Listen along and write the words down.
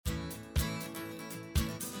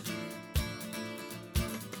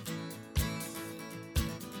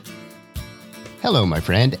Hello, my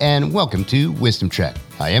friend, and welcome to Wisdom Trek.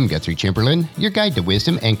 I am Guthrie Chamberlain, your guide to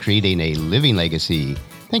wisdom and creating a living legacy.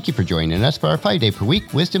 Thank you for joining us for our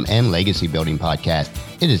 5-day-per-week Wisdom and Legacy Building podcast.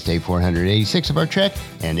 It is day 486 of our trek,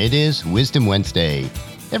 and it is Wisdom Wednesday.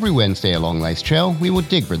 Every Wednesday along life's trail, we will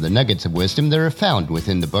dig for the nuggets of wisdom that are found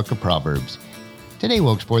within the book of Proverbs. Today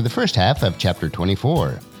we'll explore the first half of chapter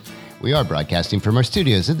 24. We are broadcasting from our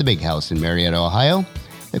studios at the Big House in Marietta, Ohio.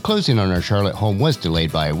 The closing on our Charlotte home was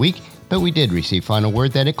delayed by a week, but we did receive final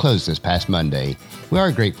word that it closed this past Monday. We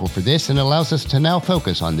are grateful for this and allows us to now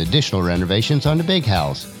focus on the additional renovations on the Big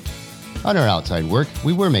House. On our outside work,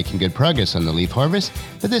 we were making good progress on the leaf harvest,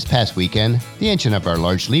 but this past weekend, the engine of our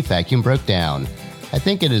large leaf vacuum broke down. I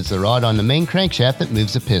think it is the rod on the main crankshaft that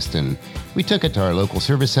moves the piston. We took it to our local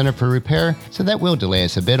service center for repair, so that will delay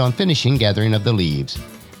us a bit on finishing gathering of the leaves.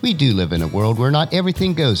 We do live in a world where not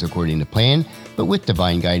everything goes according to plan, but with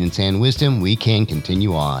divine guidance and wisdom, we can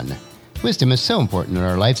continue on. Wisdom is so important in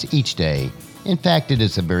our lives each day. In fact, it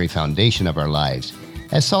is the very foundation of our lives.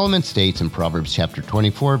 As Solomon states in Proverbs chapter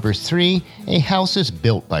 24, verse 3, a house is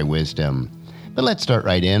built by wisdom. But let's start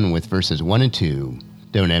right in with verses 1 and 2.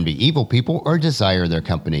 Don't envy evil people or desire their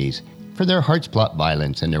companies, for their hearts plot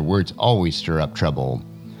violence and their words always stir up trouble.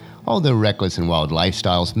 Although reckless and wild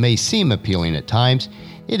lifestyles may seem appealing at times,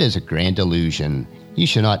 it is a grand illusion. You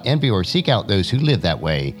should not envy or seek out those who live that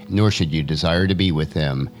way, nor should you desire to be with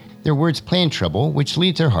them. Their words plan trouble, which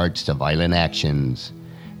leads their hearts to violent actions.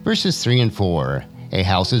 Verses 3 and 4. A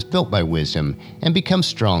house is built by wisdom and becomes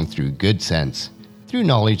strong through good sense. Through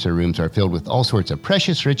knowledge, the rooms are filled with all sorts of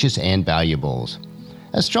precious riches and valuables.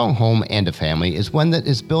 A strong home and a family is one that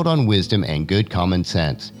is built on wisdom and good common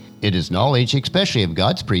sense. It is knowledge, especially of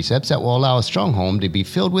God's precepts, that will allow a strong home to be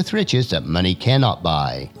filled with riches that money cannot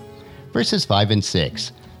buy. Verses 5 and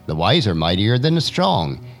 6. The wise are mightier than the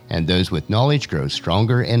strong, and those with knowledge grow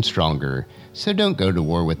stronger and stronger. So don't go to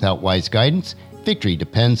war without wise guidance. Victory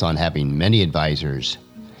depends on having many advisors.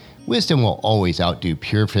 Wisdom will always outdo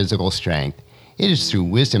pure physical strength. It is through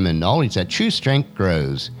wisdom and knowledge that true strength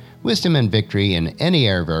grows. Wisdom and victory in any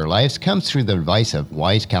area of our lives comes through the advice of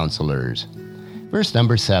wise counselors. Verse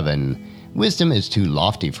number 7. Wisdom is too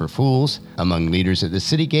lofty for fools. Among leaders at the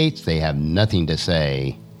city gates, they have nothing to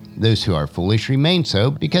say. Those who are foolish remain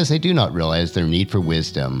so because they do not realize their need for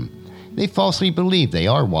wisdom. They falsely believe they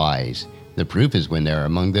are wise. The proof is when they are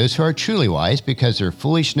among those who are truly wise, because their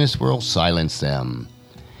foolishness will silence them.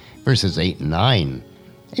 Verses 8 and 9.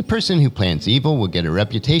 A person who plans evil will get a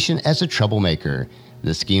reputation as a troublemaker.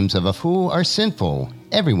 The schemes of a fool are sinful.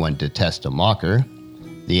 Everyone detests a mocker.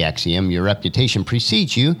 The axiom, your reputation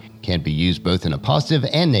precedes you, can be used both in a positive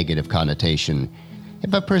and negative connotation.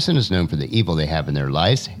 If a person is known for the evil they have in their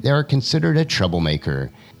lives, they are considered a troublemaker.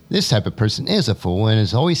 This type of person is a fool and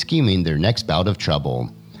is always scheming their next bout of trouble.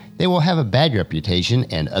 They will have a bad reputation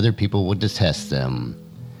and other people will detest them.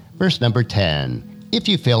 Verse number 10. If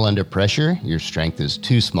you fail under pressure, your strength is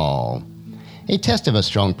too small. A test of a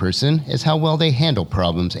strong person is how well they handle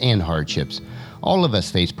problems and hardships. All of us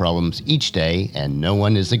face problems each day, and no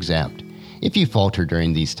one is exempt. If you falter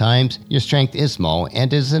during these times, your strength is small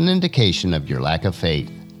and is an indication of your lack of faith.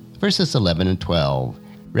 Verses 11 and 12.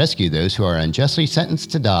 Rescue those who are unjustly sentenced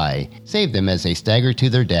to die. Save them as they stagger to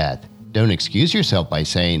their death. Don't excuse yourself by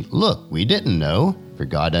saying, "Look, we didn't know." For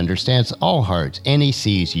God understands all hearts, and He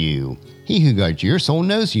sees you. He who guards your soul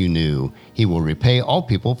knows you knew. He will repay all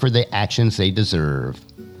people for the actions they deserve.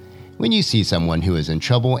 When you see someone who is in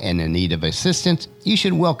trouble and in need of assistance, you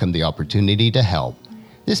should welcome the opportunity to help.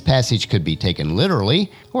 This passage could be taken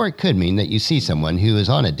literally, or it could mean that you see someone who is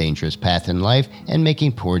on a dangerous path in life and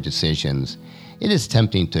making poor decisions. It is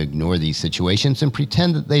tempting to ignore these situations and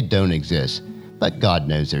pretend that they don't exist, but God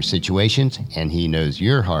knows their situations and He knows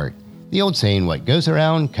your heart. The old saying, "What goes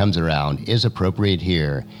around comes around," is appropriate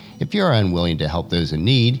here. If you are unwilling to help those in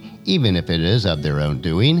need, even if it is of their own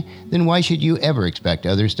doing, then why should you ever expect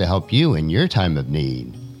others to help you in your time of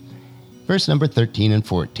need? Verse number 13 and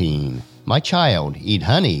 14. My child, eat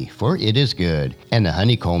honey, for it is good, and the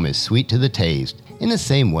honeycomb is sweet to the taste. In the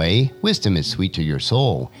same way, wisdom is sweet to your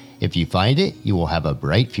soul. If you find it, you will have a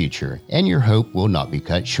bright future, and your hope will not be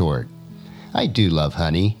cut short. I do love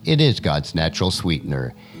honey. It is God's natural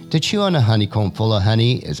sweetener. To chew on a honeycomb full of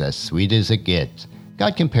honey is as sweet as it gets.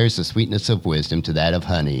 God compares the sweetness of wisdom to that of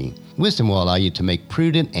honey. Wisdom will allow you to make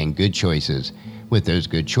prudent and good choices. With those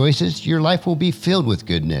good choices, your life will be filled with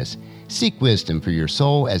goodness. Seek wisdom for your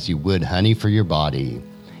soul as you would honey for your body.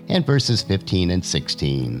 And verses 15 and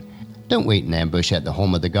 16. Don't wait in ambush at the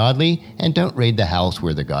home of the godly, and don't raid the house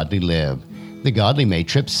where the godly live. The godly may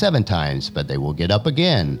trip 7 times, but they will get up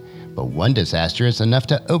again. But one disaster is enough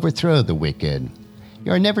to overthrow the wicked.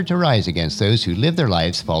 You are never to rise against those who live their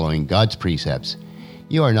lives following God's precepts.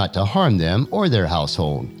 You are not to harm them or their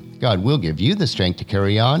household. God will give you the strength to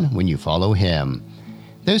carry on when you follow Him.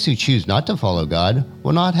 Those who choose not to follow God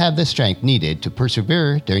will not have the strength needed to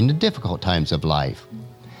persevere during the difficult times of life.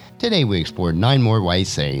 Today we explored 9 more wise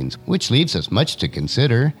sayings, which leaves us much to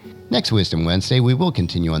consider. Next Wisdom Wednesday, we will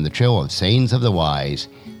continue on the trail of sayings of the wise.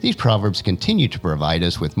 These proverbs continue to provide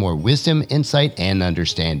us with more wisdom, insight, and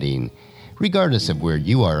understanding. Regardless of where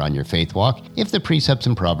you are on your faith walk, if the precepts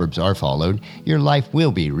and proverbs are followed, your life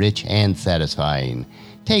will be rich and satisfying.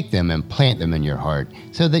 Take them and plant them in your heart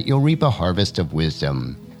so that you'll reap a harvest of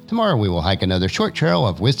wisdom. Tomorrow we will hike another short trail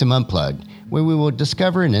of Wisdom Unplugged, where we will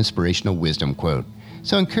discover an inspirational wisdom quote.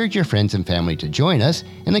 So encourage your friends and family to join us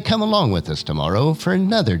and then come along with us tomorrow for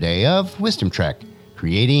another day of Wisdom Trek,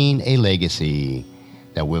 creating a legacy.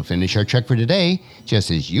 That will finish our trek for today.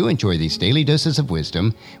 Just as you enjoy these daily doses of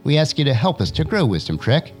wisdom, we ask you to help us to grow Wisdom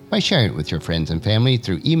Trek by sharing it with your friends and family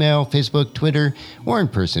through email, Facebook, Twitter, or in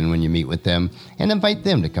person when you meet with them, and invite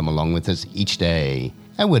them to come along with us each day.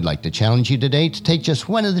 I would like to challenge you today to take just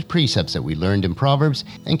one of the precepts that we learned in Proverbs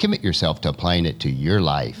and commit yourself to applying it to your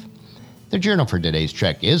life. The journal for today's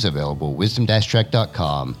trek is available at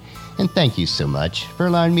wisdom-trek.com. And thank you so much for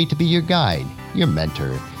allowing me to be your guide, your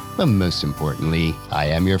mentor, but most importantly, I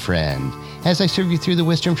am your friend as I serve you through the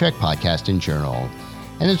Wisdom Trek podcast and journal.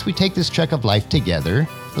 And as we take this trek of life together,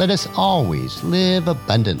 let us always live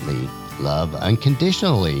abundantly, love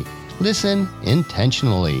unconditionally, listen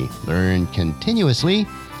intentionally, learn continuously,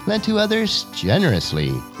 lend to others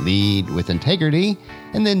generously, lead with integrity,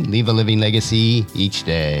 and then leave a living legacy each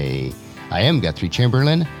day. I am Guthrie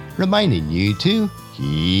Chamberlain, reminding you to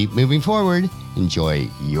keep moving forward, enjoy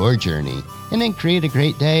your journey, and then create a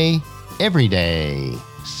great day every day.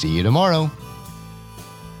 See you tomorrow.